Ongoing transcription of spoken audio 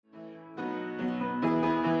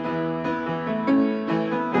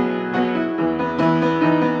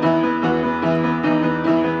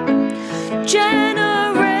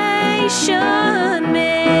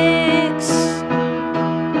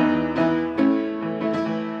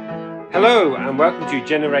Hello and welcome to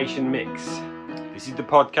Generation Mix. This is the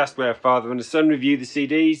podcast where a father and a son review the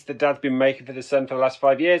CDs the dad's been making for the son for the last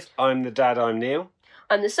 5 years. I'm the dad, I'm Neil.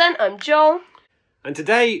 I'm the son, I'm Joel. And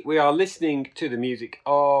today we are listening to the music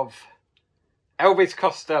of Elvis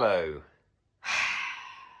Costello.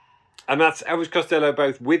 And that's Elvis Costello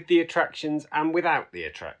both with the attractions and without the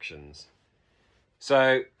attractions.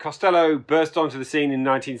 So Costello burst onto the scene in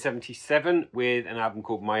 1977 with an album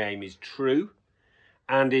called My Aim Is True,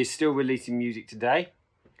 and is still releasing music today.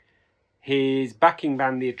 His backing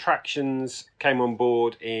band, The Attractions, came on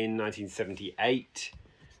board in 1978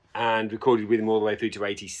 and recorded with him all the way through to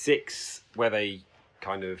 86, where they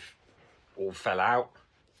kind of all fell out.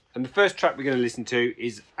 And the first track we're going to listen to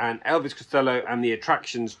is an Elvis Costello and The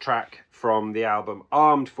Attractions track from the album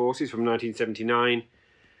Armed Forces from 1979,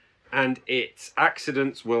 and it's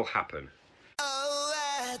Accidents Will Happen.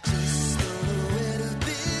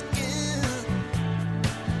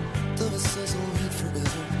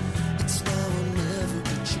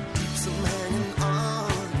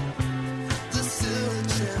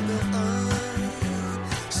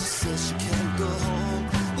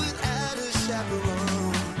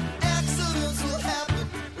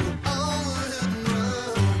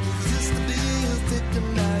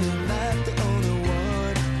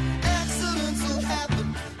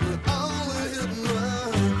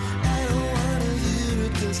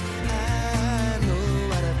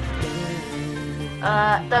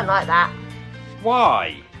 Don't like that.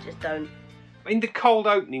 Why? Just don't. I mean, the cold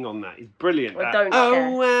opening on that is brilliant. I don't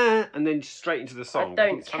care. And then straight into the song. I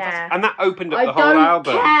don't it's care. fantastic. And that opened up I the whole don't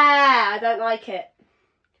album. care. I don't like it.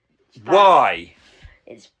 Why?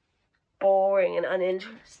 It's boring and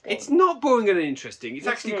uninteresting. It's not boring and uninteresting. It's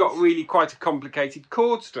Yes, actually it got is. really quite a complicated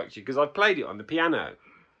chord structure because I've played it on the piano.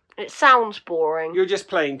 It sounds boring. You're just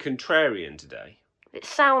playing contrarian today. It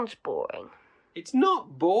sounds boring. It's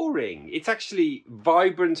not boring. It's actually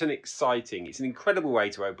vibrant and exciting. It's an incredible way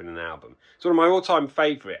to open an album. It's one of my all-time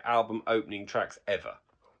favourite album opening tracks ever.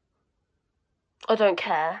 I don't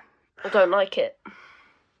care. I don't like it.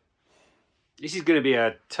 This is going to be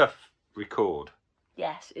a tough record.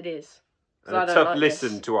 Yes, it is. 'Cause And I a don't tough like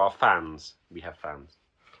listen this. to our fans. We have fans.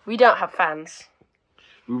 We don't have fans.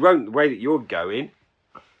 We won't the way that you're going.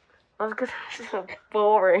 I was gonna this is a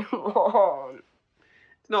boring one.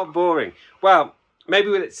 It's not boring. Well,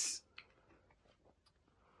 maybe it's...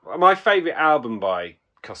 My favourite album by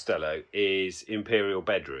Costello is Imperial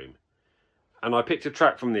Bedroom. And I picked a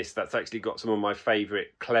track from this that's actually got some of my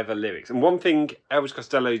favourite clever lyrics. And one thing Elvis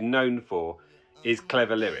Costello is known for is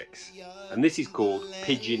clever lyrics. And this is called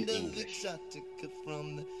Pidgin English.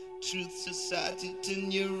 From the Truth Society to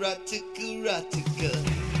neurotic erotica.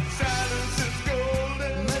 Silence is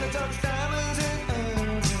golden. Many talk diamonds and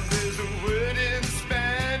earth. There's a word in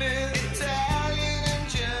Spanish, Italian and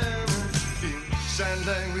German. Sign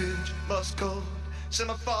language, lost code,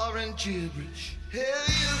 semi-foreign gibberish. Have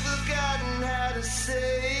you forgotten how to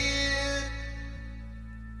say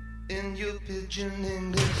it in your pidgin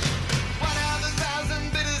English? What are the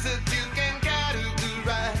 1,000 bitters that you can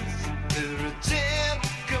categorize? There are 10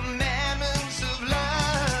 commandments of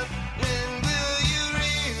love. When will you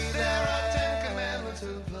read? There are 10 commandments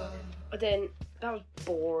of love. I didn't. That was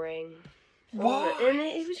boring. Why? And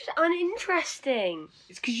it was just uninteresting.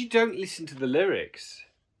 It's because you don't listen to the lyrics.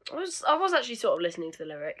 I was actually sort of listening to the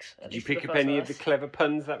lyrics. Did you pick up any of the clever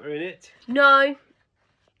puns that were in it? No.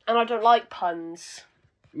 And I don't like puns.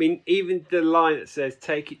 I mean, even the line that says,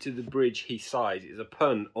 "Take it to the bridge, he sighs," is a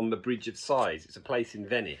pun on the Bridge of Sighs. It's a place in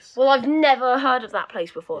Venice. Well, I've never heard of that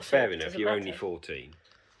place before. Fair so it enough, doesn't you're matter. only 14.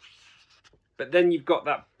 But then you've got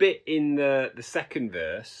that bit in the second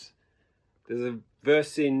verse. There's a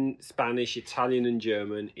verse in Spanish, Italian and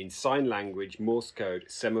German, in sign language, Morse code,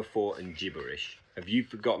 semaphore and gibberish. Have you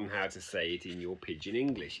forgotten how to say it in your pidgin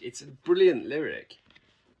English? It's a brilliant lyric.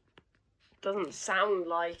 Doesn't sound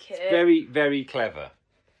like it. Very, very clever.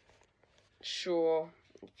 Sure,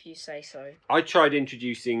 if you say so. I tried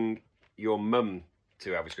introducing your mum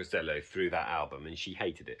to Elvis Costello through that album and she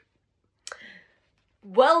hated it.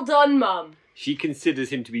 Well done, Mum. She considers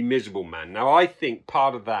him to be miserable man. Now, I think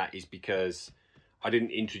part of that is because I didn't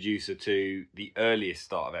introduce her to the earliest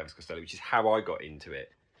start of Elvis Costello, which is how I got into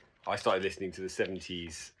it. I started listening to the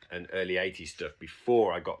 70s and early 80s stuff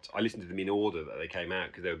before I listened to them in order that they came out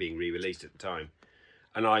because they were being re-released at the time.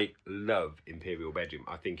 And I love Imperial Bedroom.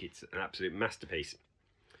 I think it's an absolute masterpiece.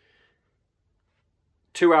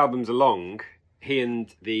 2 albums along, he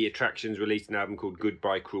and The Attractions released an album called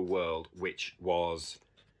Goodbye Cruel World, which was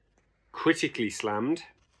critically slammed.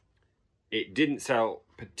 It didn't sell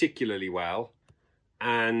particularly well,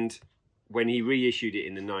 and when he reissued it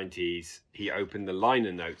in the 90s, he opened the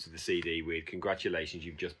liner notes of the CD with "Congratulations,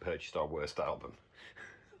 you've just purchased our worst album."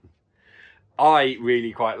 I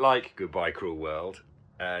really quite like Goodbye Cruel World,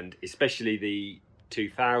 and especially the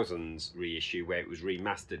 2000s reissue where it was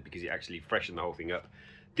remastered because it actually freshened the whole thing up.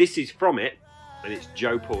 This is from it, and it's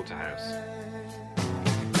Joe Porterhouse.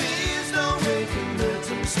 Please don't wake and let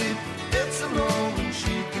him sleep. It's a moment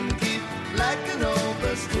she can keep, like an old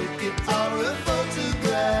bus ticket or a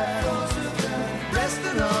photograph.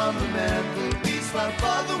 Resting on the mantelpiece while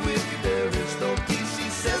for the wicked there is no peace. She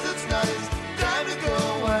says it's not his time to go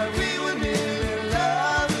while we were nearly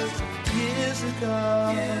lovers years ago.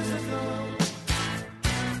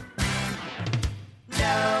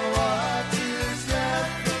 Now what is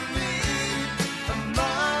left for me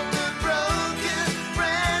among the broken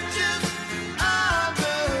branches of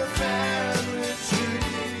the family tree?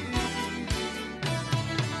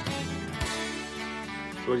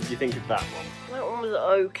 So what did you think of that one? That one was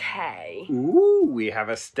okay. Ooh, we have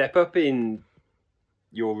a step up in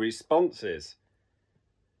your responses.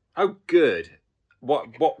 Oh, good.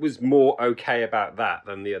 What was more okay about that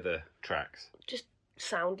than the other tracks? Just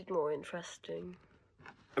sounded more interesting.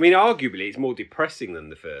 I mean, arguably, it's more depressing than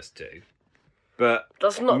the first two, but That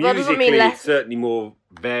doesn't mean musically, less. it's certainly more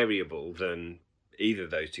variable than either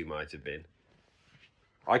of those two might have been.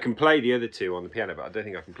 I can play the other two on the piano, but I don't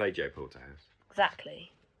think I can play Joe Porterhouse.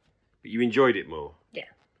 Exactly. But you enjoyed it more. Yeah.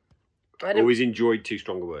 I didn't Always enjoyed too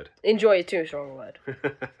strong a word. enjoy is too strong a word.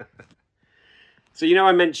 So,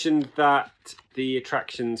 I mentioned that the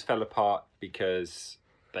Attractions fell apart because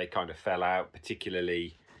they kind of fell out,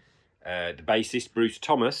 particularly the bassist, Bruce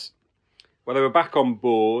Thomas. Well, they were back on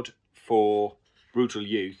board for Brutal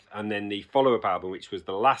Youth, and then the follow-up album, which was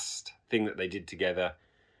the last thing that they did together,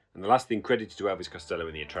 and the last thing credited to Elvis Costello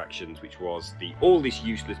and the Attractions, which was the All This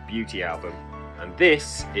Useless Beauty album. And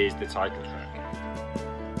this is the title track.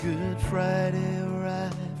 Good Friday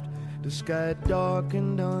arrived, the sky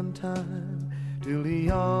darkened on time, till he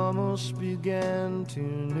almost began to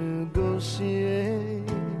negotiate.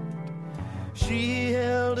 She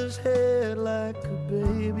held his head like a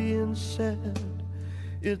baby and said,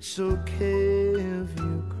 "It's okay if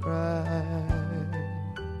you cry."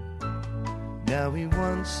 Now he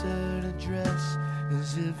wants her to dress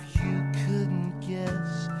as if you couldn't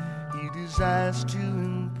guess. He desires to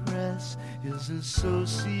impress his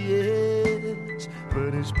associates,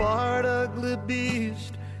 but he's part ugly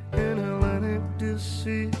beast and Hellenic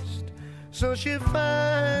deceased. So she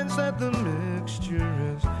finds that the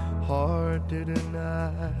mixture is hard to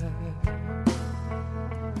deny.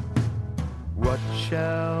 What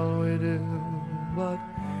shall we do? What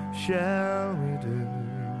shall we do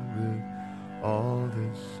with all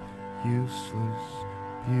this useless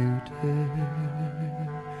beauty?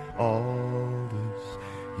 All this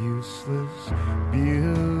useless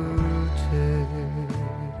beauty.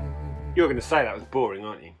 You're going to say that was boring,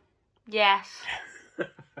 aren't you? Yes.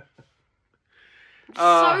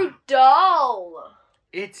 So dull.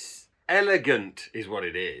 It's elegant, is what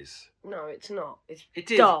it is. No, it's not. It's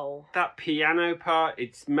It is. dull. That piano part,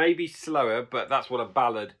 it's maybe slower, but that's what a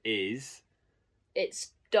ballad is.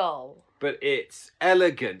 It's dull. But it's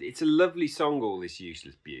elegant. It's a lovely song, All This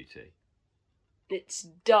Useless Beauty. It's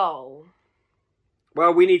dull.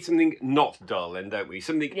 Well, we need something not dull then, don't we?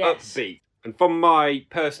 Something Yes. upbeat. And from my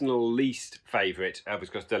personal least favourite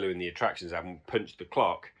Elvis Costello and the Attractions album, Punch the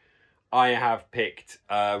Clock, I have picked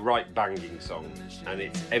a right banging song, and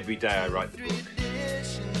it's Every Day I Write the Book.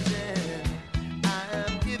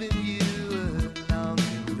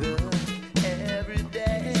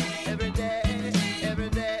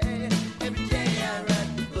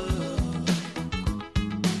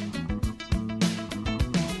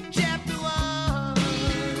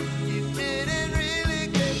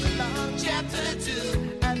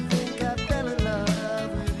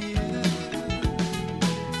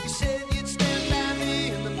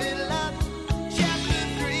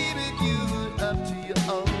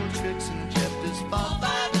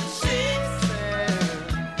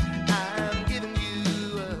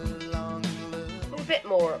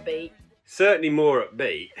 More upbeat. Certainly more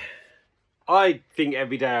upbeat. I think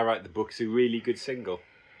Every Day I Write the Book is a really good single.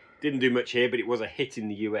 Didn't do much here, but it was a hit in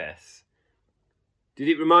the US. Did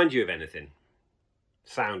it remind you of anything?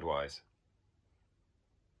 Sound-wise?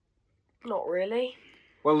 Not really.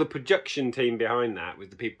 Well, the production team behind that was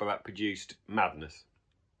the people that produced Madness.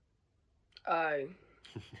 Oh.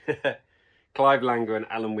 Clive Langer and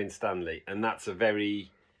Alan Winstanley, and that's a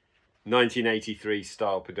very 1983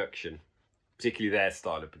 style production. Particularly their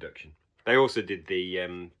style of production. They also did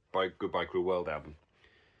the Goodbye Cruel World album.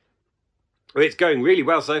 Well, it's going really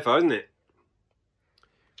well so far, isn't it?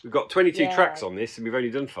 We've got 22 Yeah. tracks on this, and we've only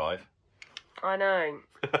done 5. I know.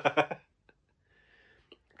 Can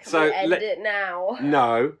So we end it now?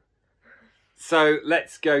 No. So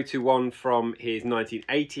let's go to one from his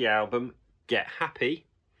 1980 album, Get Happy.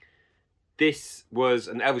 This was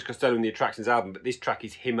an Elvis Costello and the Attractions album, but this track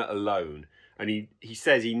is him alone. And he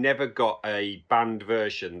says he never got a band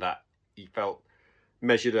version that he felt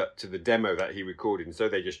measured up to the demo that he recorded, and so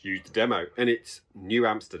they just used the demo. And it's New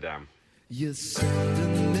Amsterdam. You're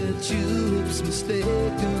sending me tubes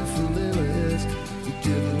mistaken for lilies. You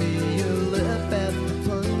give me your lip at the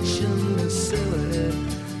punch in the silly.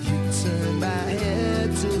 You turn my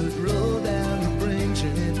head till it rolled down the brain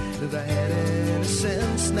chain. If I had any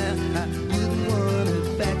sense now, I wouldn't want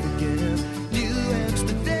it back again. New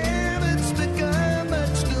Amsterdam, it's become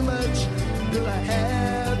much too much. Till I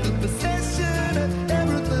have the possession of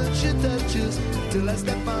everything she touches. Till I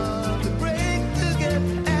step on the brake to get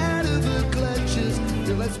out of her clutches.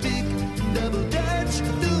 Till I speak double Dutch,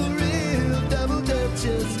 do real double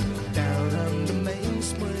Dutches. Down on the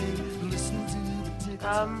mainspring, listen to the tickets.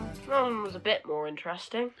 That one was a bit more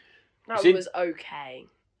interesting. That See- one was okay.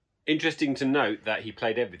 Interesting to note that he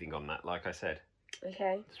played everything on that, like I said.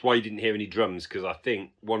 Okay. That's why you didn't hear any drums, because I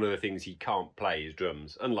think one of the things he can't play is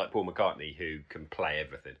drums, unlike Paul McCartney, who can play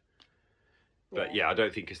everything. But yeah, I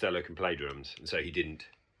don't think Costello can play drums, and so he didn't.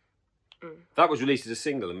 That was released as a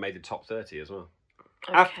single and made the top 30 as well.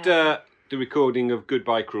 Okay. After the recording of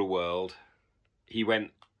Goodbye Cruel World, he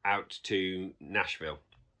went out to Nashville.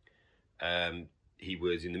 He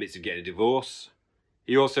was in the midst of getting a divorce.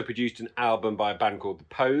 He also produced an album by a band called The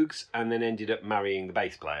Pogues, and then ended up marrying the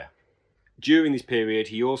bass player. During this period,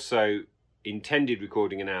 he also intended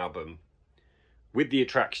recording an album with the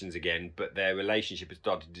Attractions again, but their relationship had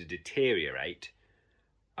started to deteriorate.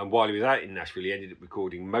 And while he was out in Nashville, he ended up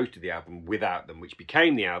recording most of the album without them, which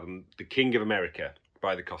became the album The King of America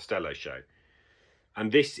by the Costello Show. And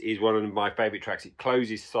this is one of my favourite tracks. It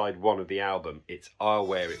closes side 1 of the album. It's I'll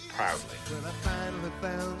Wear It Proudly. When I finally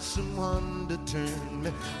found someone to turn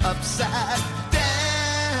me upside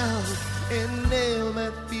down and nail my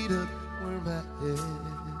feet up where my head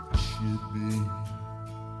should be.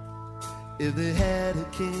 If they had a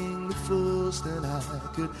king of fools, then I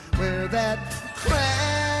could wear that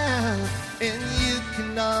crown, and you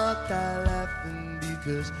cannot die laughing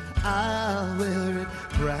because I'll wear it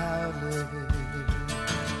proudly.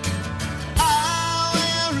 I'll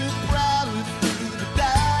wear it proudly through the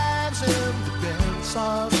dives and the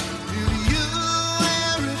dancers. You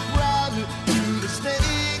wear it proudly through the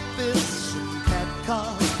snake fists and cat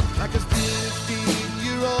calls, like a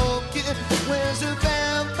 15-year-old kid wears a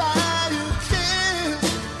vampire kiss.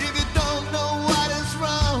 If you don't know what is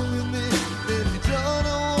wrong with me, then you don't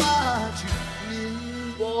know what you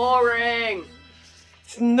need. Boring.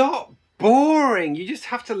 It's not boring. You just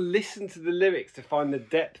have to listen to the lyrics to find the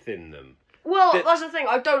depth in them. Well, But- that's the thing.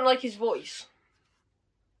 I don't like his voice.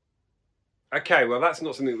 Okay, well, that's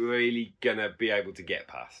not something we're really going to be able to get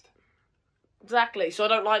past. Exactly. So I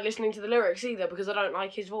don't like listening to the lyrics either because I don't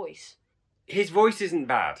like his voice. His voice isn't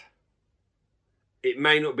bad. It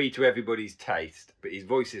may not be to everybody's taste, but his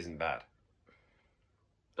voice isn't bad.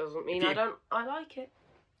 Doesn't mean If you- I like it.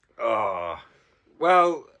 Oh,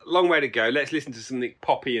 well, long way to go. Let's listen to something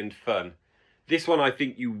poppy and fun. This one I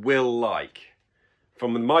think you will like.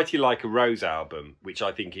 From the Mighty Like a Rose album, which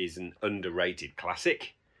I think is an underrated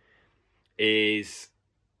classic, is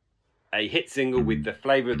a hit single with the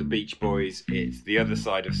flavour of the Beach Boys. It's The Other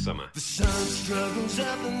Side of Summer. The sun struggles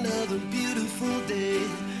up another beautiful day,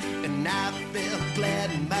 and I felt glad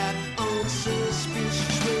in my own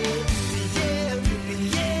suspicious way.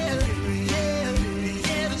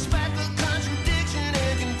 Yeah, despite the contradiction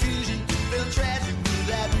and confusion, felt tragic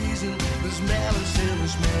without reason. There's malice and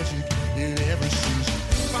there's magic in every season.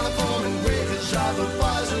 Finally forming breakers of the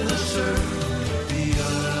poisonous surf. The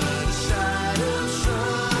other side of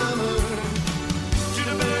summer. To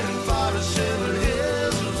the burning forest, 7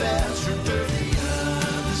 hills of faster dirt. The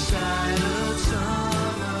other side of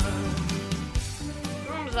summer.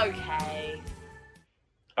 It was okay.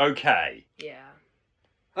 Okay. Yeah.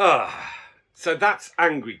 So that's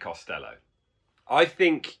Angry Costello. I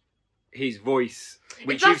think his voice,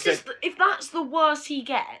 which you've said... If that's the worst he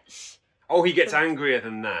gets, Oh, he gets angrier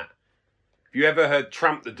than that. Have you ever heard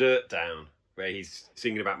Tramp the Dirt Down, where he's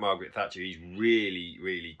singing about Margaret Thatcher? He's really,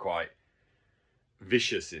 really quite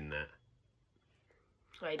vicious in that.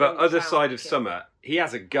 well, it But doesn't Other sound Side like of it. Summer, he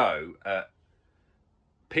has a go at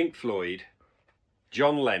Pink Floyd,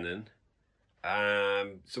 John Lennon,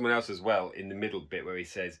 someone else as well in the middle bit where he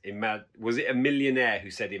says, was it a millionaire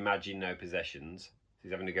who said imagine no possessions?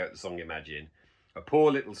 He's having to go at the song Imagine. a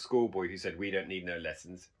poor little schoolboy who said, "We don't need no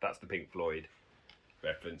lessons." That's the Pink Floyd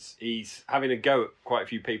reference. He's having a go at quite a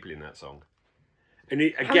few people in that song. And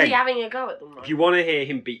How's he again, having a go at them? if you want to hear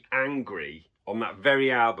him be angry on that very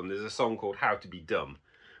album, there's a song called "How to Be Dumb,"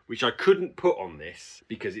 which I couldn't put on this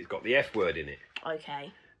because it's got the F word in it.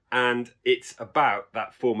 Okay. And it's about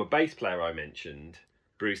that former bass player I mentioned,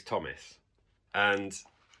 Bruce Thomas. And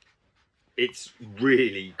it's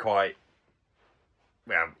really quite...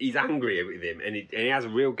 Well, he's angry with him, and he has a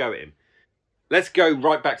real go at him. Let's go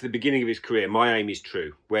right back to the beginning of his career, My Aim Is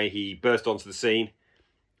True, where he burst onto the scene.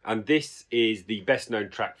 And this is the best-known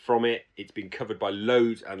track from it. It's been covered by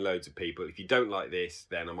loads and loads of people. If you don't like this,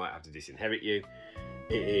 then I might have to disinherit you.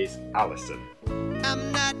 It is Alison.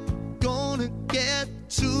 I'm not gonna get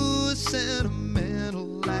too sentimental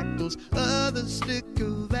like those other sticker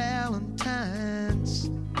Valentines.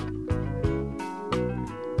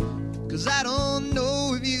 'Cause I don't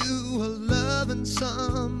know if you are loving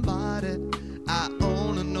somebody. I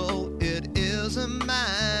only know it isn't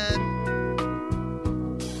mine.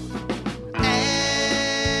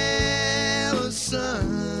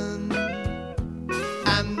 Allison,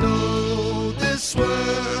 I know this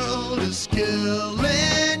world is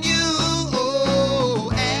killing you.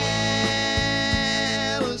 Oh,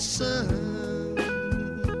 Allison,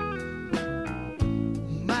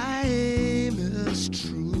 my aim is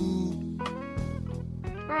true.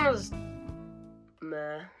 That was...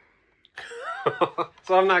 Meh.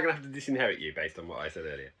 So I'm now going to have to disinherit you based on what I said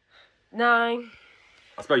earlier. No.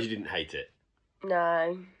 I suppose you didn't hate it.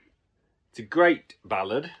 No. It's a great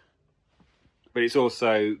ballad, but it's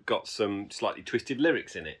also got some slightly twisted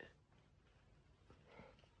lyrics in it.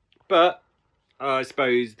 But I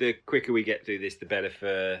suppose the quicker we get through this, the better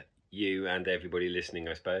for you and everybody listening,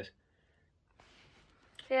 I suppose.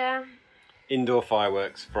 Yeah. Indoor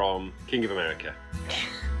Fireworks from King of America.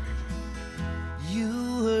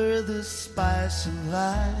 You were the spice of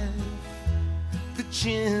life, the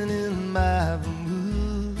gin in my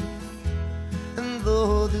vermouth. And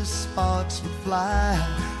though the sparks would fly,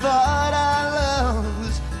 thought our love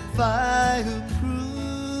was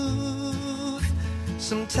fireproof.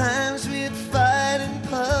 Sometimes we'd fight in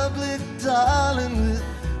public, darling, with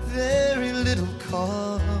very little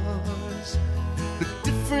cause. But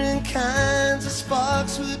different kinds of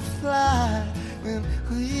sparks would fly when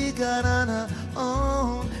we got on our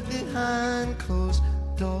own behind closed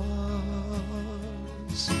doors.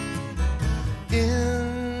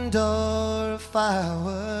 Indoor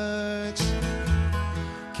fireworks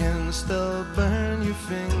can still burn your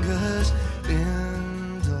fingers.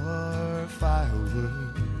 Indoor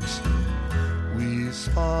fireworks we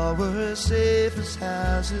saw were safe as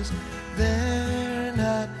houses. They're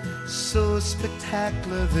not so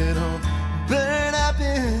spectacular, they don't burn up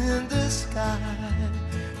in the sky,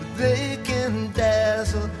 but they can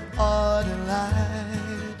dazzle or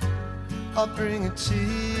delight, or bring a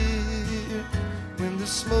tear when the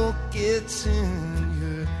smoke gets in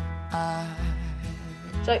your eye.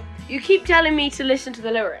 So, you keep telling me to listen to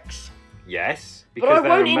the lyrics. Yes, But I they're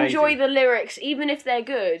won't amazing. enjoy the lyrics, even if they're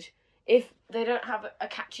good, if they don't have a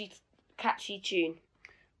catchy tune.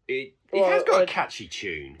 It Or- has got or- a catchy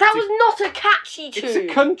tune. That It's was not a catchy tune. It's a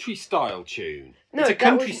country style tune. No, it's a that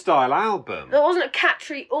country was- style album. That wasn't a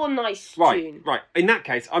catchy or nice Right, tune. right. In that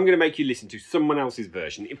case, I'm going to make you listen to someone else's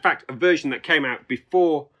version. In fact, a version that came out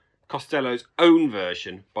before Costello's own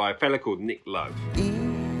version by a fella called Nick Lowe.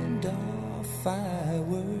 Indoor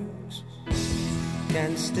fireworks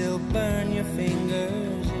can still burn your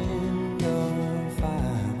fingers. Indoor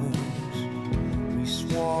fireworks we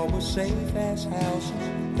swore were safe as houses.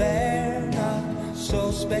 They're not so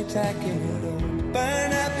spectacular. Don't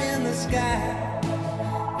burn up in the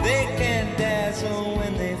sky. They can dazzle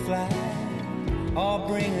when they fly, or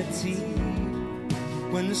bring a tear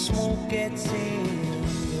when the smoke gets in.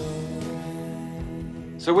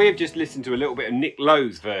 So we have just listened to a little bit of Nick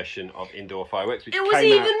Lowe's version of Indoor Fireworks, which It was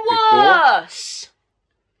came even out before. worse.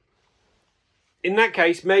 In that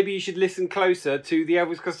case, maybe you should listen closer to the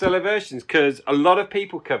Elvis Costello versions, because a lot of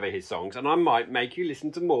people cover his songs, and I might make you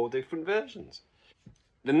listen to more different versions.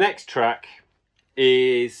 The next track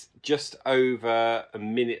is just over a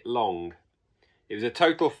minute long. It was a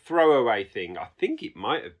total throwaway thing. I think it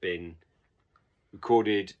might have been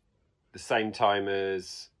recorded the same time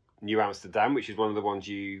as New Amsterdam, which is one of the ones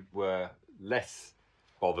you were less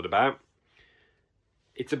bothered about.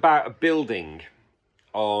 It's about a building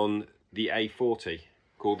on the A40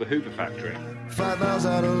 called the Hoover Factory. 5 miles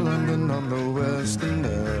out of London on the Western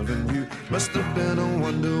Avenue. Must have been a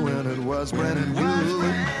wonder when it was brand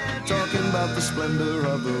new. Talking about the splendor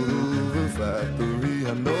of the Hoover Factory.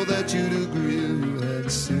 I know that you'd agree you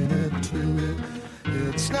had seen it too.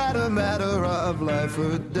 It's not a matter of life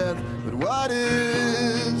or death, but what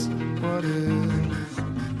is, what is.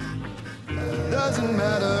 Doesn't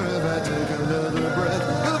matter if I take another breath.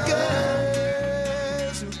 Who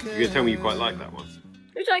cares? Who cares? You're going to tell me you quite like that one.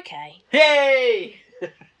 It was okay. Hey!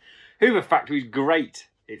 Hoover Factory is great.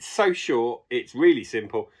 It's so short, it's really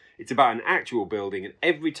simple. It's about an actual building, and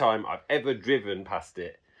every time I've ever driven past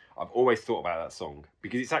it, I've always thought about that song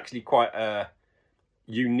because it's actually quite a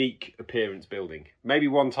unique appearance building. Maybe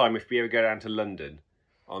one time if we ever go down to London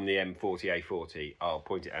on the M40A40, I'll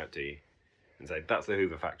point it out to you and say, that's the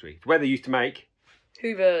Hoover Factory. It's where they used to make...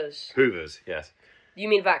 Hoovers. Hoovers, yes. You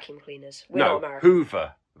mean vacuum cleaners? We're no, not American.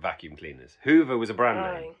 Hoover vacuum cleaners. Hoover was a brand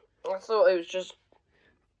name. I thought it was just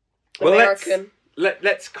Well, American.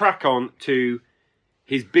 let's crack on to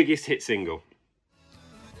his biggest hit single.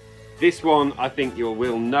 This one I think you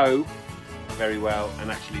will know very well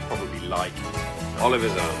and actually probably like.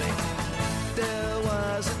 Oliver's Army. There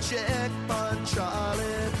was a check on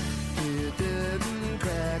Charlie. He didn't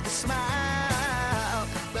crack a smile,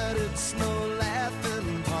 but it's no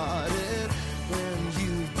laughing party when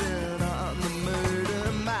you've been on the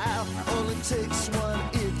murder mile. Only takes one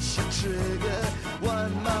itch and trigger,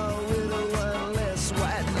 one more widow, one less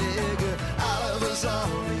white nigger. Oliver's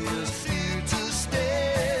Army is here to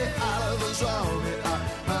stay. Oliver's Army are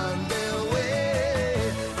on their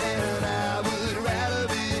way, and I would rather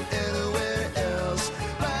be anywhere else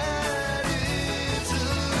but here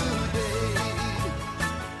today.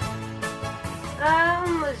 I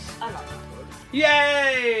like that one.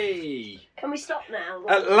 Yay! Can we stop now?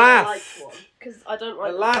 At last! Because I don't like.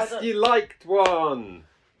 At last you liked one!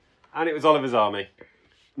 And it was Oliver's Army.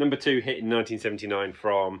 Number 2 hit in 1979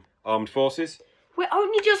 from Armed Forces. We're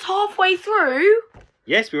only just halfway through.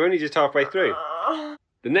 Yes, we were only just halfway through. Ah.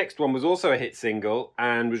 The next one was also a hit single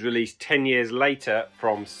and was released 10 years later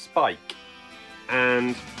from Spike.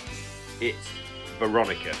 And it's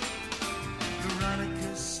Veronica.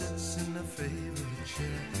 Veronica sits in her favorite chair.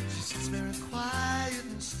 She sits very quiet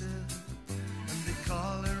and still. And they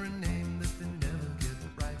call her a name that they never get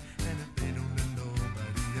right. And if they don't, then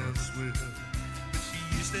nobody else will. But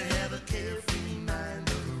she used to have a carefree mind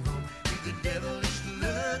of her own, with the devilish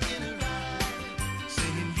look in her eye,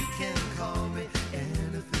 saying, you can call me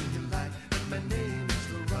anything you like, but my name is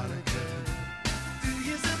Veronica. Do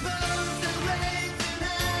you suppose that raising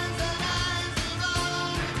hands and eyes is all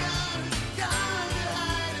we got? Got to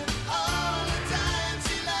hide it all the time.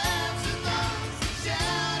 She laughs at those who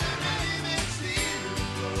shout her name and she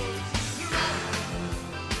goes,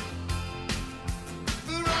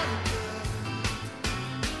 Veronica,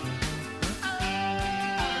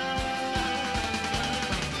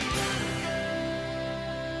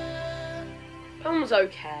 That one was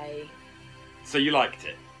okay. So you liked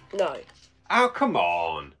it? No, Oh, come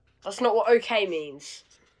on. that's not what okay means.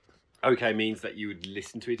 Okay means that you would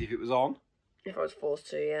listen to it if it was on. If I was forced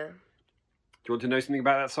to, yeah. Do you want to know something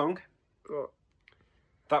about that song? What?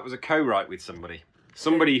 That was a co-write with somebody.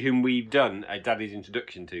 Somebody whom we've done a Daddy's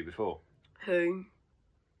Introduction to before. Who?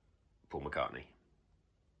 Paul McCartney.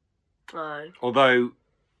 No. Although,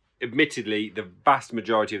 admittedly, the vast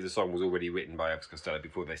majority of the song was already written by Elvis Costello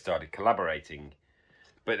before they started collaborating.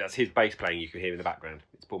 But that's his bass playing you can hear in the background.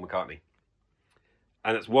 It's Paul McCartney.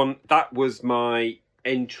 And that was my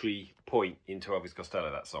entry point into Elvis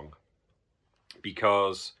Costello, that song.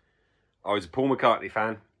 Because I was a Paul McCartney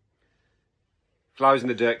fan. Flowers in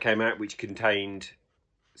the Dirt came out, which contained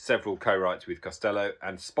several co-writes with Costello,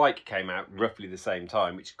 and Spike came out roughly the same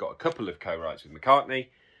time, which got a couple of co-writes with McCartney,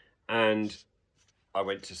 and I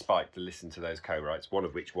went to Spike to listen to those co-writes, one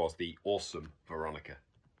of which was the awesome Veronica.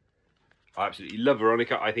 I absolutely love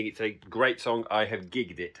Veronica. I think it's a great song. I have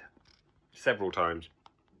gigged it several times.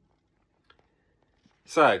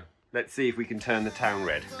 So, let's see if we can turn the town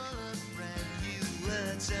red.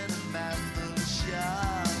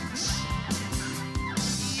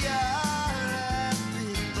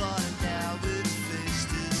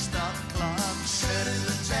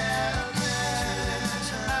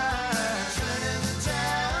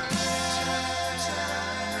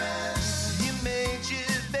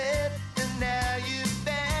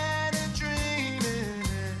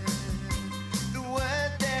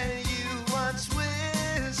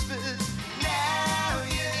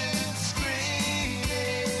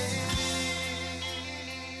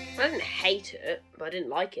 I didn't hate it, but I didn't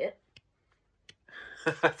like it.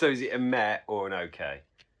 So is it a meh or an okay?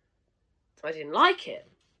 I didn't like it,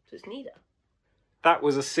 so it's neither. That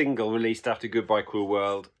was a single released after Goodbye Cruel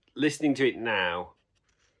World. Listening to it now,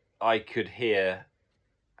 I could hear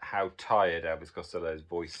how tired Elvis Costello's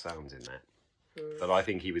voice sounds in that. That I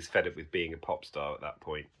think he was fed up with being a pop star at that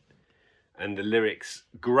point. And the lyrics,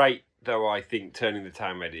 great though I think Turning the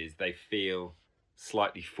Town Red is, they feel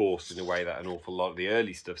slightly forced in a way that an awful lot of the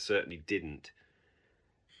early stuff certainly didn't.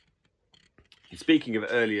 And speaking of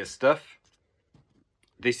earlier stuff,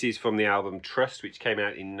 this is from the album Trust, which came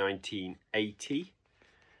out in 1980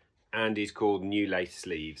 and is called New Lace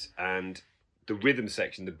Sleeves. And the rhythm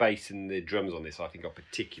section, the bass and the drums on this, I think are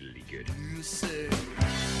particularly good. You say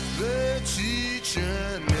the teacher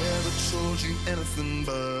never told you anything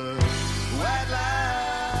but white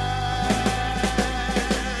lies,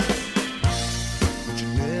 but you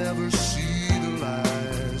never see the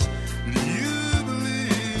lies that you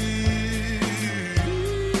believe.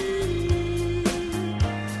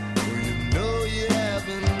 When you know you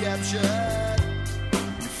haven't captured,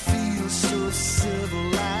 you feel so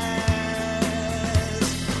civilized.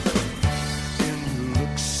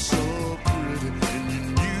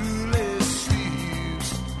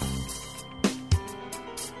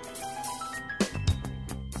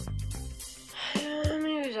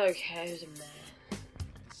 Okay, it was a meh.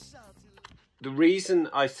 The reason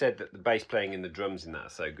I said that the bass playing and the drums in that are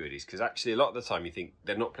so good is because actually a lot of the time you think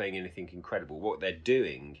they're not playing anything incredible. What they're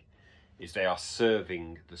doing is they are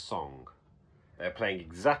serving the song. They're playing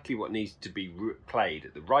exactly what needs to be played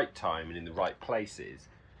at the right time and in the right places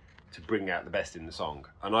to bring out the best in the song.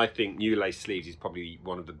 And I think New Lace Sleeves is probably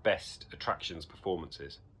one of the best Attractions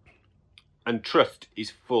performances. And Trust is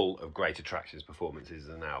full of great Attractions performances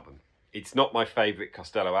as an album. It's not my favourite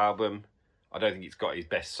Costello album. I don't think it's got his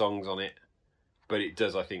best songs on it, but it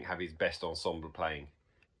does, I think, have his best ensemble playing.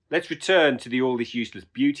 Let's return to the All This Useless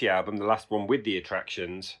Beauty album, the last one with the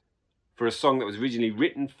Attractions, for a song that was originally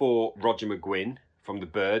written for Roger McGuinn from the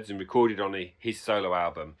Byrds and recorded on his solo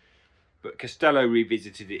album. But Costello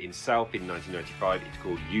revisited it himself in 1995. It's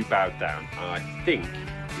called You Bowed Down, and I think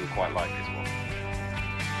you'll quite like this one.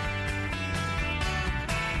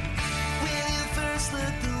 When you first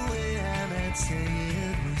looked away, I'd say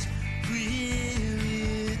it was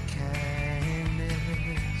really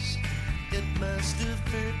kindness. It must have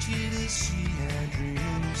hurt you to see our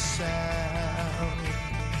dreams sound.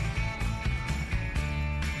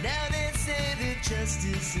 Now they say that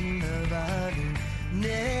justice and love are the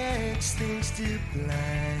next things to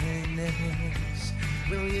blindness.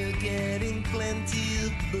 Well, you're getting plenty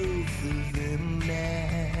of both of them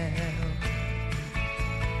now.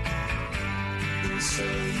 So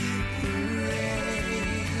you pray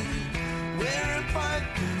where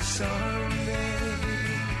apartments are made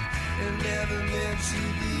and never meant to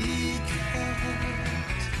be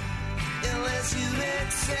kept unless you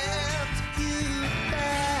accept you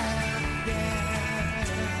bow down.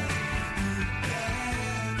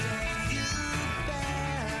 You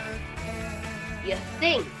bow down. You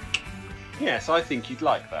think? Yes, I think you'd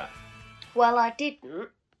like that. Well, I didn't.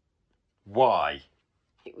 Why?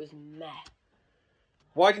 It was meh.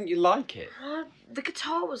 Why didn't you like it? The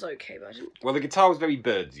guitar was okay, but I didn't. Well, the guitar was very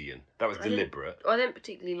Byrdsian. That was deliberate. I didn't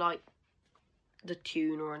particularly like the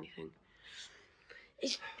tune or anything.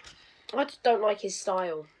 I just don't like his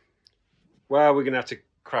style. Well, we're going to have to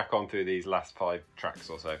crack on through these last 5 tracks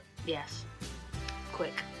or so. Yes.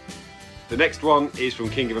 Quick. The next one is from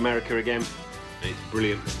King of America again, and it's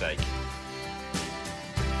Brilliant Mistake.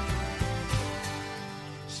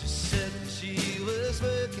 She said she was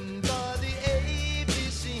working for the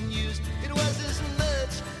ABC News. It was as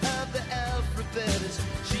much of the alphabet as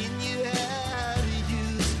she knew how to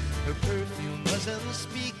use. Her perfume was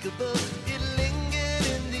unspeakable. It lingered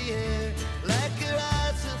in the air like her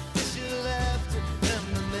eyes official laughter and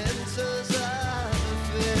mementos of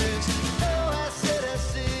affairs. Oh, I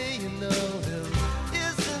say, you know,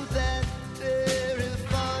 isn't that very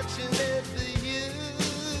fortunate for you?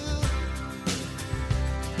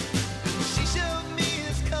 She showed me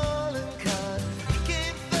his calling card. He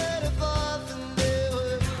came third of all, and there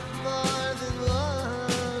were more than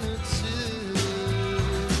one or two.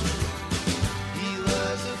 He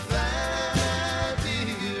was a fine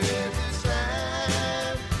deer at the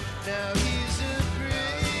time. Now he's a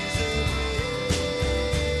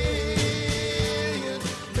brilliant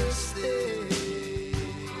mistake.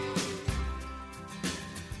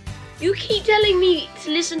 You keep telling me to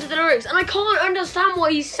listen to the lyrics, and I can't understand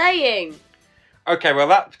what he's saying. Okay, well,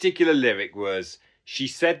 that particular lyric was, she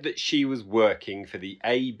said that she was working for the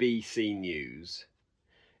ABC News.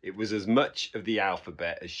 It was as much of the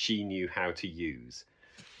alphabet as she knew how to use.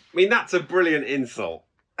 I mean, that's a brilliant insult,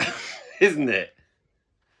 isn't it?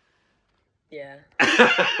 Yeah.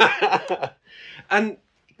 And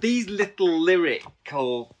these little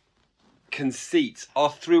lyrical conceits are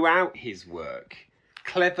throughout his work.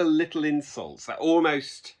 Clever little insults that are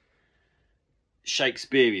almost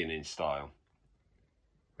Shakespearean in style.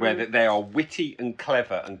 where they are witty and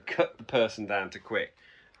clever and cut the person down to quick.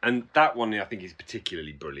 And that one I think is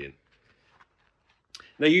particularly brilliant.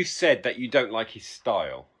 Now, you said that you don't like his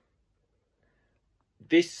style.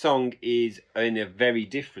 This song is in a very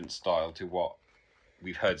different style to what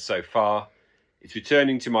we've heard so far. It's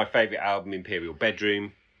returning to my favourite album, Imperial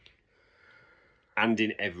Bedroom, and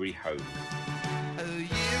In Every Home. A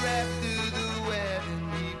year after the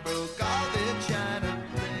wedding, he broke all the china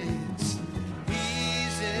plates.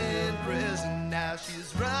 He's in prison now,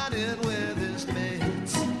 she's running with his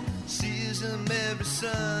mates. Sees him every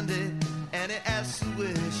Sunday, and he asks her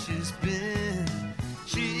where she's been.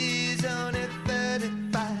 She's only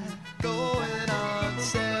 35, going on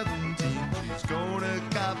 17. She's gonna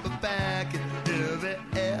cop her back, and if he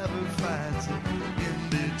ever finds her in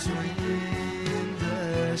between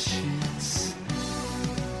the sheets.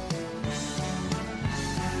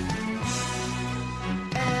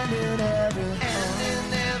 And in every home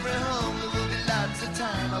there will be lots of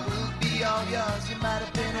time. I will be all yours, you might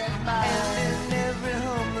have been at mine. And in every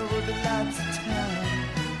home there will be lots of time.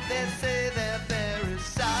 They say that there is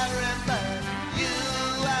siren, but you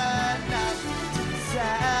are not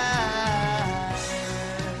inside.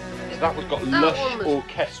 That was got That lush one was-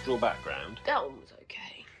 orchestral background. That one was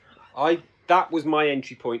okay. That was my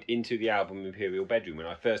entry point into the album Imperial Bedroom. When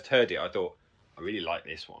I first heard it, I thought, I really like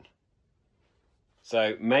this one.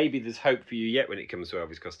 So maybe there's hope for you yet when it comes to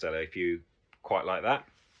Elvis Costello, if you quite like that.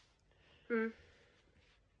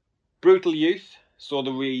 Brutal Youth saw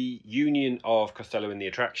the reunion of Costello and the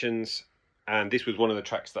Attractions, and this was one of the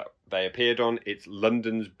tracks that they appeared on. It's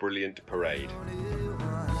London's Brilliant Parade.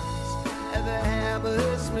 At the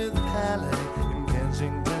Hammersmith Palais in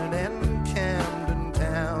Kensington and Camden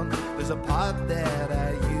Town, there's a part that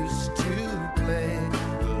I used to play.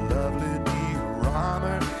 The lovely Dee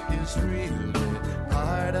Rahmer is really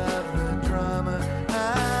part of the drama. I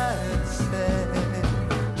say,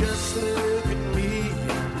 just look at me,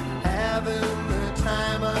 having the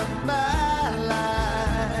time of my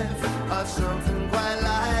life, or something quite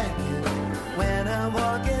like it when I'm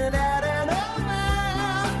walking out and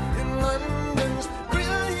around in London's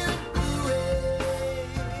brilliant parade.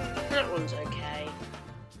 That one's okay.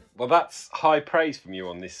 Well, that's high praise from you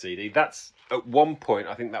on this CD. That's, at one point,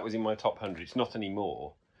 I think that was in my top 100. It's not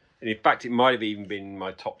anymore. And in fact, it might have even been in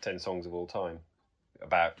my top 10 songs of all time.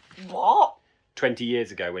 About What? 20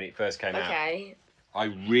 years ago when it first came out. Okay. I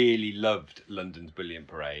really loved London's Brilliant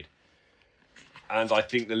Parade. And I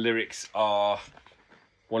think the lyrics are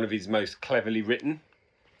one of his most cleverly written.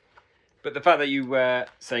 But the fact that you were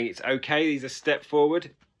saying it's okay is a step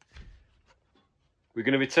forward. We're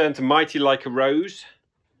going to return to Mighty Like a Rose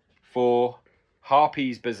for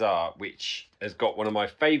Harpy's Bazaar, which has got one of my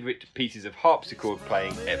favourite pieces of harpsichord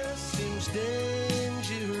playing ever. Seems dangerous.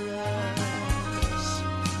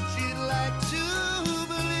 She'd like to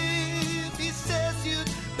believe. He says you'd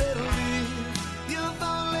better leave. You've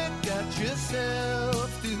only got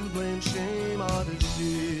yourself to blame. Shame or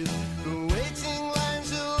deceive. The waiting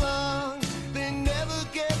lines are long. They never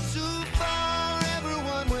get too far.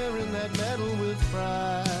 Everyone wearing that medal with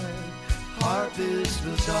pride. Harpy's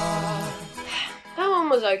Bazaar. That one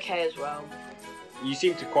was okay as well. You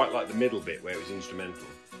seem to quite like the middle bit where it was instrumental.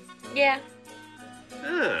 Yeah.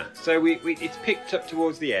 Ah, so it's picked up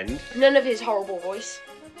towards the end. None of his horrible voice.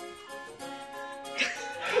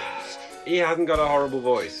 He hasn't got a horrible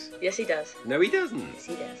voice. Yes, he does. No, he doesn't. Yes,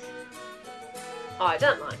 he does. Oh, I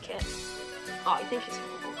don't like it. Oh, I think it's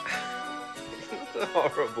horrible. A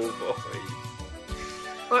horrible voice.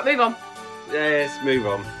 Right, move on. Let's move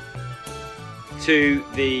on to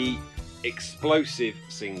the explosive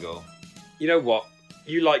single. You know what?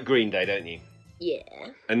 You like Green Day, don't you? Yeah.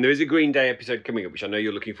 And there is a Green Day episode coming up, which I know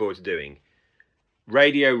you're looking forward to doing.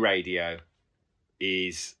 Radio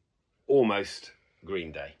is almost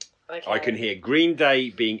Green Day. Okay. I can hear Green Day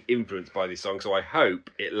being influenced by this song, so I hope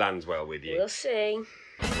it lands well with you. We'll see.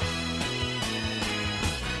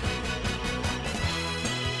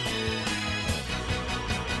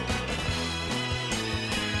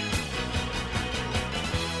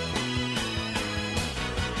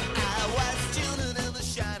 I was tuning in the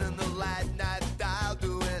shine and the light night dial,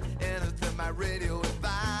 doing anything my radio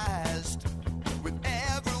advised. With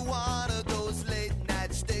every one of those late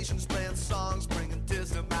night stations playing songs, bringing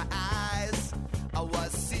tears to my eyes. I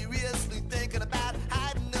was seriously thinking about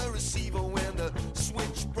hiding the receiver when the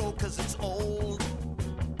switch broke 'cause it's old.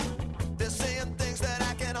 They're saying things that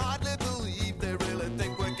I can hardly believe. They really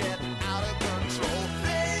think we're getting out of control.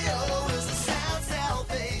 Radio is the sound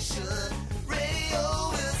salvation.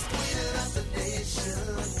 Radio is cleaning up the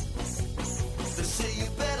nation. They say you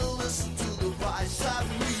better listen to the voice of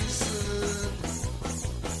reason.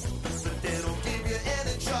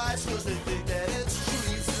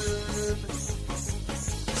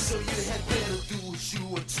 you had better do as you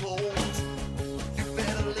were told. You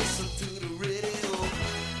better listen to the radio.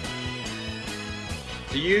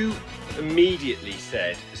 So you immediately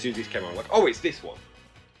said, as soon as this came on, like, oh, it's this one.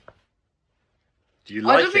 Do you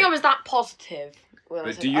like it? I don't think I was that positive. When I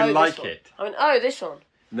But said, do you "Oh, this like one." it? I went, oh, this one.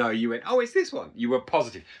 No, you went, oh, it's this one. You were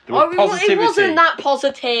positive. There Oh, was it positivity. wasn't that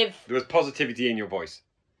positive. There was positivity in your voice.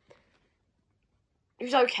 It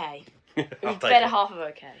was okay. It I'll was take better it. half of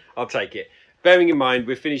okay. I'll take it. Bearing in mind,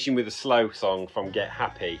 we're finishing with a slow song from Get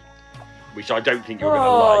Happy, which I don't think you're going to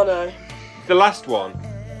Oh, like. no. The last one,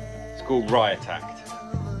 it's called Riot Act.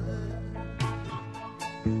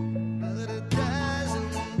 But it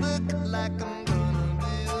doesn't look like I'm gonna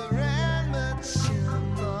be around much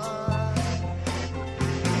anymore.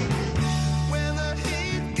 When the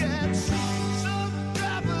heat gets so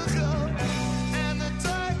tropical and the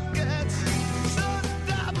dark gets so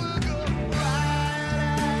topical, riot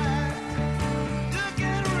act. You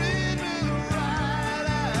can read me the riot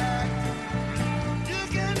act. You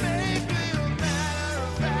can make me a matter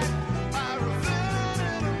of fact. I reveal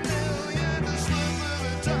in a million the slip of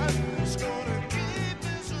the tongue. It's gonna keep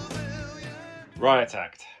me civilian. Riot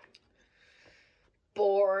Act.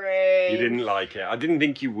 Boring. You didn't like it. I didn't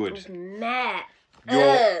think you It would. was meh.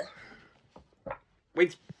 You're-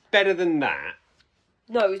 It's better than that.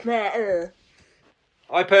 No, it was meh.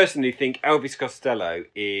 I personally think Elvis Costello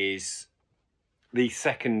is the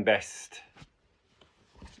second best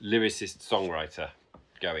lyricist songwriter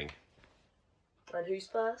going. And who's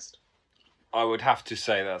first? I would have to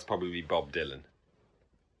say that's probably Bob Dylan.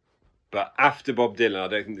 But after Bob Dylan, I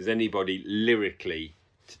don't think there's anybody lyrically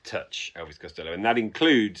to touch Elvis Costello. And that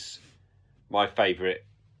includes my favourite,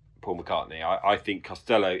 Paul McCartney. I think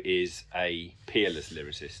Costello is a peerless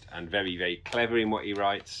lyricist and very, very clever in what he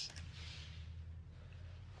writes.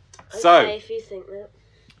 So, Okay, if you think that.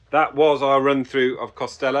 that was our run through of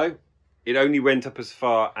Costello. It only went up as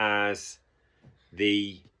far as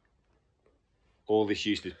the All This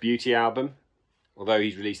Useless Beauty album. Although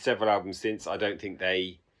he's released several albums since, I don't think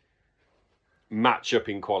they match up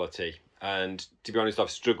in quality. And to be honest,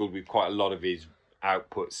 I've struggled with quite a lot of his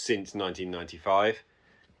output since 1995.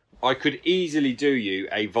 I could easily do you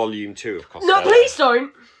a volume 2 of Costello. No, please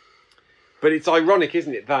don't. But it's ironic,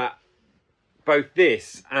 isn't it, that both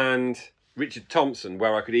this and Richard Thompson,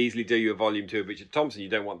 where I could easily do you a volume 2 of Richard Thompson, you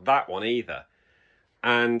don't want that one either.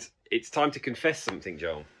 And it's time to confess something,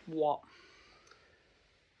 Joel. What?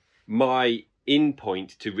 My in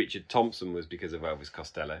point to Richard Thompson was because of Elvis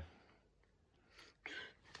Costello.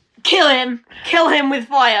 Kill him! Kill him with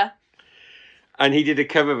fire! And he did a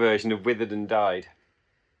cover version of Withered and Died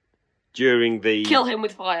during the Kill him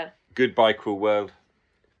with fire. Goodbye Cruel World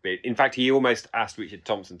bit. In fact, he almost asked Richard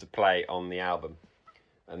Thompson to play on the album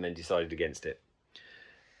and then decided against it.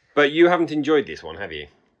 But you haven't enjoyed this one, have you?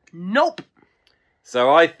 Nope.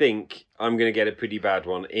 So I think I'm going to get a pretty bad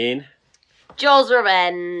one in. Joel's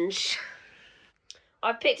Revenge.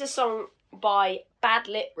 I picked a song by Bad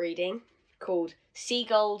Lip Reading called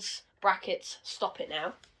Seagulls brackets Stop It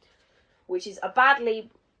Now, which is a bad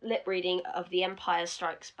lip reading of The Empire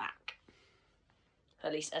Strikes Back.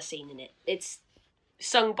 At least a scene in it. It's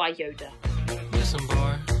sung by Yoda. Listen,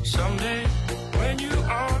 boy, someday when you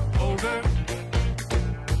are older,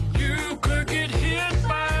 you could get hit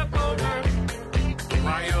by a boulder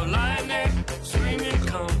while you're lying there screaming,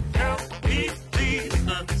 come help me, please,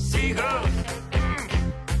 the seagulls.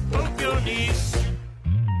 Hope your knees.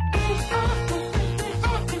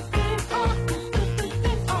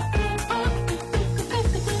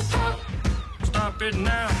 Stop it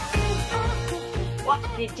now. What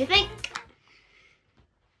did you think?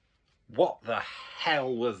 What the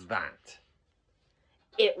hell was that?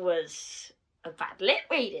 It was a bad lip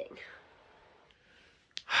reading.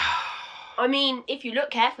 I mean, if you look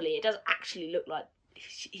carefully, it does actually look like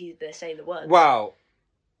they're saying the words. Well,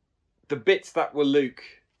 the bits that were Luke,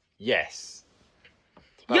 yes.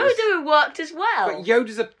 That was- Yoda worked as well. But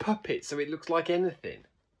Yoda's a puppet, so it looks like anything.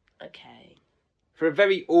 Okay. For a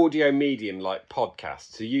very audio medium like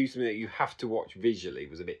podcast, to use something that you have to watch visually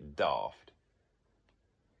was a bit daft.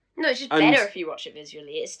 No, it's just And- better if you watch it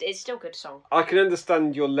visually. It's still a good song. I can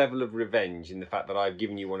understand your level of revenge in the fact that I've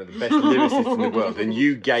given you one of the best lyricists in the world, and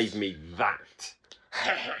you gave me that.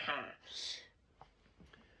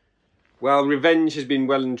 Well, revenge has been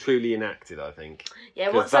well and truly enacted, I think. Yeah,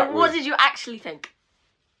 'Cause what that was- did you actually think?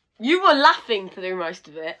 You were laughing through most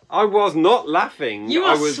of it. I was not laughing. You were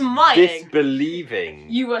I was smiling. disbelieving.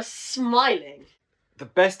 You were smiling. The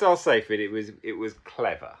best I'll say for it was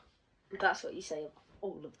clever, That's what you say of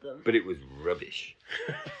all of them. but it was rubbish.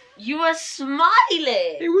 You were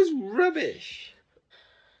smiling. It was rubbish.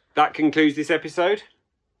 That concludes this episode.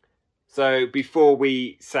 So before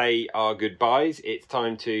we say our goodbyes, it's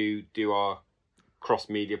time to do our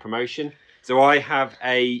cross-media promotion. So I have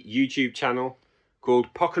a YouTube channel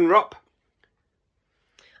called Pock and Rop.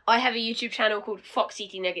 I have a YouTube channel called Fox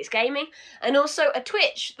Eating Nuggets Gaming, and also a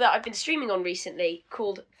Twitch that I've been streaming on recently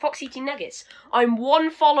called Fox Eating Nuggets. I'm 1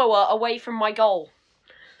 follower away from my goal.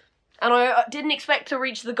 And I didn't expect to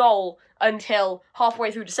reach the goal until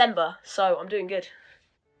halfway through December, so I'm doing good.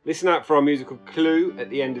 Listen out for our musical clue at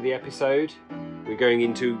the end of the episode. We're going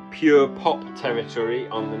into pure pop territory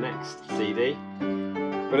on the next CD.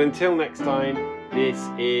 But until next time, this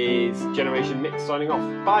is Generation Mix signing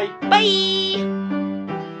off. Bye! Bye!